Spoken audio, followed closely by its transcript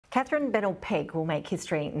Katherine Bennell-Pegg will make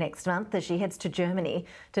history next month as she heads to Germany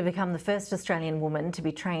to become the first Australian woman to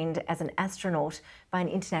be trained as an astronaut by an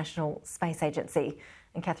international space agency.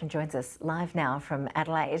 And Katherine joins us live now from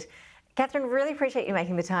Adelaide. Katherine, really appreciate you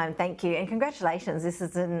making the time. Thank you. And congratulations. This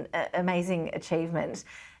is an amazing achievement.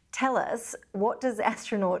 Tell us, what does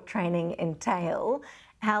astronaut training entail?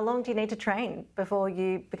 How long do you need to train before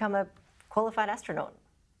you become a qualified astronaut?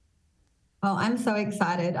 Well, I'm so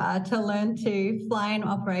excited to learn to fly and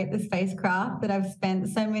operate the spacecraft that I've spent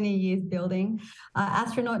so many years building.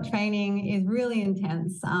 Astronaut training is really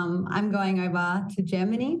intense. I'm going over to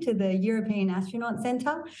Germany, to the European Astronaut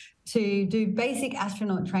Centre, to do basic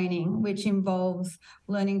astronaut training, which involves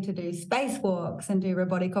learning to do spacewalks and do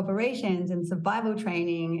robotic operations and survival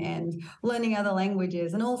training and learning other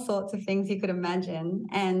languages and all sorts of things you could imagine.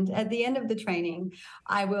 And at the end of the training,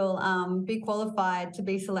 I will be qualified to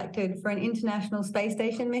be selected for an international space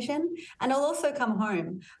station mission. And I'll also come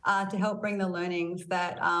home to help bring the learnings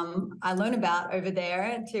that I learn about over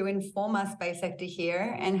there to inform our space sector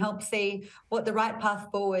here and help see what the right path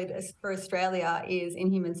forward for Australia is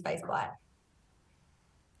in human spaceflight.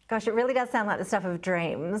 Gosh, it really does sound like the stuff of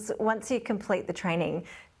dreams. Once you complete the training,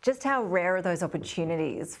 just how rare are those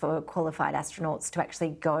opportunities for qualified astronauts to actually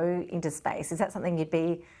go into space? Is that something you'd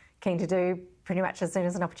be keen to do pretty much as soon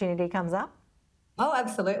as an opportunity comes up? Oh,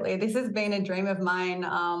 absolutely. This has been a dream of mine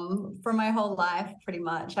for my whole life, pretty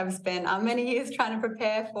much. I've spent many years trying to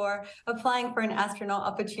prepare for applying for an astronaut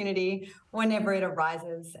opportunity whenever it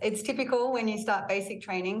arises. It's typical when you start basic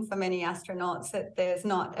training for many astronauts that there's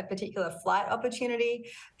not a particular flight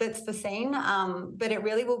opportunity that's foreseen, but it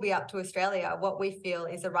really will be up to Australia what we feel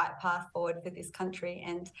is the right path forward for this country.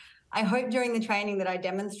 And I hope during the training that I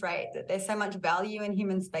demonstrate that there's so much value in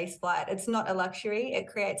human spaceflight. It's not a luxury. It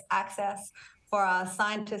creates access for our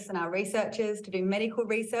scientists and our researchers to do medical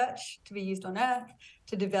research, to be used on Earth,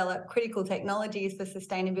 to develop critical technologies for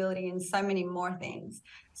sustainability and so many more things.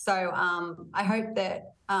 So I hope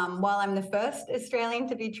that while I'm the first Australian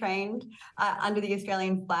to be trained under the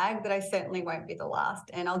Australian flag, that I certainly won't be the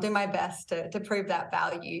last. And I'll do my best to prove that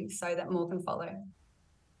value so that more can follow.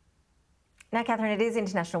 Now, Katherine, it is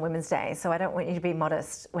International Women's Day, so I don't want you to be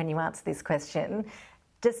modest when you answer this question.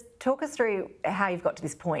 Just talk us through how you've got to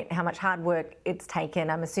this point, how much hard work it's taken.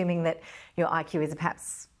 I'm assuming that your IQ is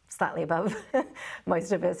perhaps slightly above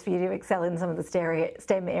most of us for you to excel in some of the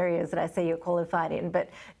STEM areas that I see you're qualified in,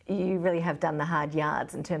 but you really have done the hard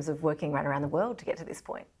yards in terms of working right around the world to get to this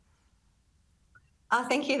point.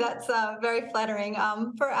 Thank you. That's very flattering.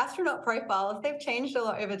 For astronaut profiles, they've changed a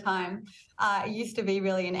lot over time. It used to be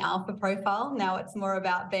really an alpha profile. Now it's more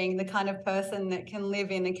about being the kind of person that can live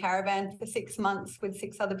in a caravan for 6 months with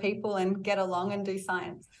 6 other people and get along and do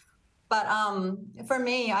science. But for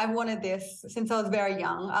me, I've wanted this since I was very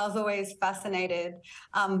young. I was always fascinated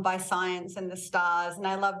by science and the stars, and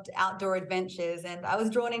I loved outdoor adventures, and I was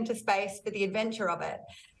drawn into space for the adventure of it.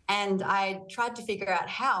 And I tried to figure out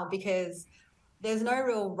how, because there's no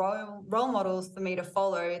real role models for me to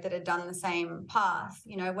follow that had done the same path.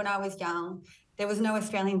 You know, when I was young, there was no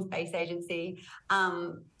Australian Space Agency.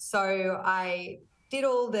 So I did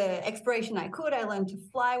all the exploration I could. I learned to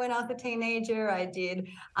fly when I was a teenager. I did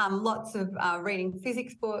lots of reading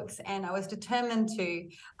physics books, and I was determined to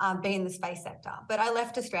be in the space sector. But I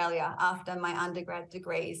left Australia after my undergrad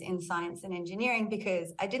degrees in science and engineering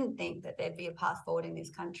because I didn't think that there'd be a path forward in this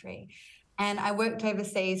country. And I worked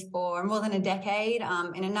overseas for more than a decade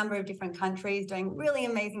in a number of different countries doing really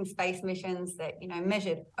amazing space missions that, you know,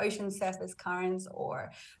 measured ocean surface currents or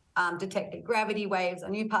detected gravity waves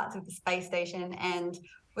on new parts of the space station, and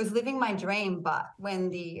was living my dream. But when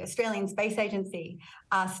the Australian Space Agency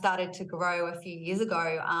started to grow a few years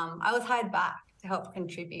ago, I was hired back to help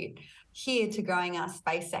contribute here to growing our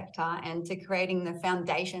space sector and to creating the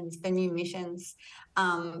foundations for new missions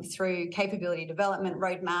through capability development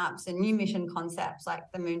roadmaps and new mission concepts like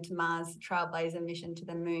the Moon to Mars Trailblazer mission to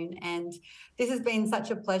the Moon. And this has been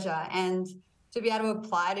such a pleasure. And to be able to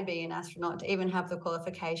apply to be an astronaut, to even have the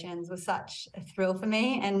qualifications, was such a thrill for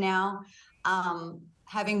me. And now,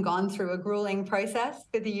 having gone through a grueling process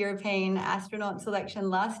for the European astronaut selection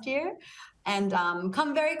last year, and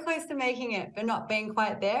come very close to making it, but not being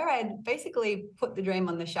quite there, I'd basically put the dream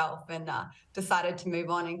on the shelf and decided to move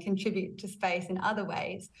on and contribute to space in other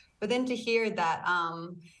ways. But then to hear that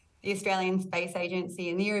the Australian Space Agency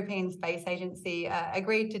and the European Space Agency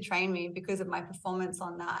agreed to train me because of my performance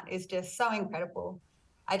on that is just so incredible.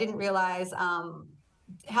 I didn't realise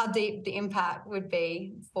how deep the impact would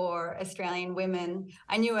be for Australian women.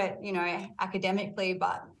 I knew it, you know, academically,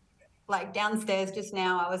 but like downstairs just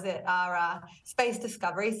now, I was at our Space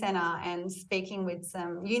Discovery Centre and speaking with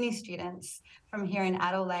some uni students from here in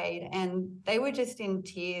Adelaide, and they were just in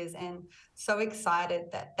tears and so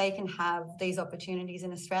excited that they can have these opportunities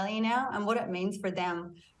in Australia now and what it means for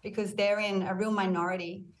them, because they're in a real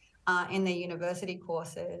minority in their university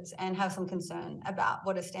courses and have some concern about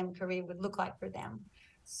what a STEM career would look like for them.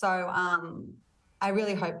 So I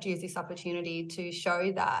really hope to use this opportunity to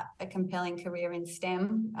show that a compelling career in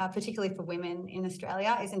STEM, particularly for women in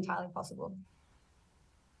Australia, is entirely possible.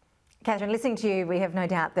 Katherine, listening to you, we have no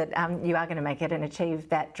doubt that you are going to make it and achieve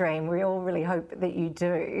that dream. We all really hope that you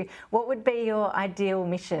do. What would be your ideal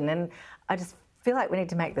mission? And I just feel like we need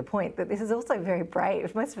to make the point that this is also very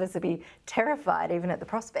brave. Most of us would be terrified even at the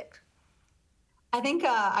prospect. I think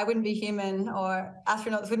I wouldn't be human, or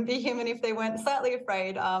astronauts wouldn't be human, if they weren't slightly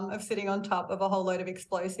afraid of sitting on top of a whole load of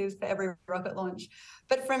explosives for every rocket launch.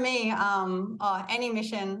 But for me, any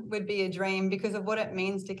mission would be a dream because of what it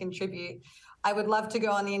means to contribute. I would love to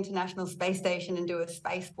go on the International Space Station and do a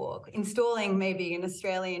spacewalk, installing maybe an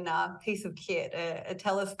Australian piece of kit, a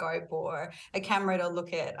telescope or a camera to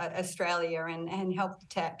look at Australia and help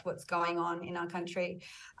detect what's going on in our country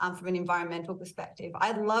from an environmental perspective.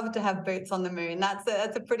 I'd love to have boots on the moon. That's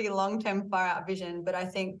a pretty long-term, far-out vision, but I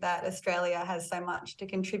think that Australia has so much to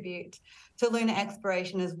contribute to lunar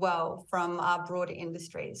exploration as well from our broader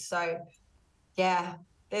industries. So, yeah.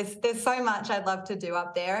 There's so much I'd love to do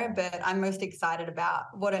up there, but I'm most excited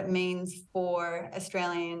about what it means for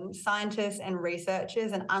Australian scientists and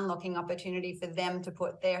researchers and unlocking opportunity for them to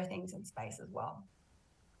put their things in space as well.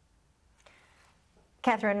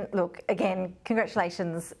 Katherine, look, again,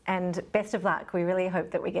 congratulations and best of luck. We really hope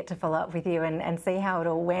that we get to follow up with you and see how it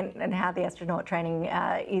all went and how the astronaut training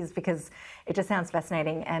is, because it just sounds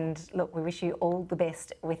fascinating. And look, we wish you all the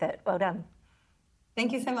best with it. Well done.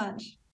 Thank you so much.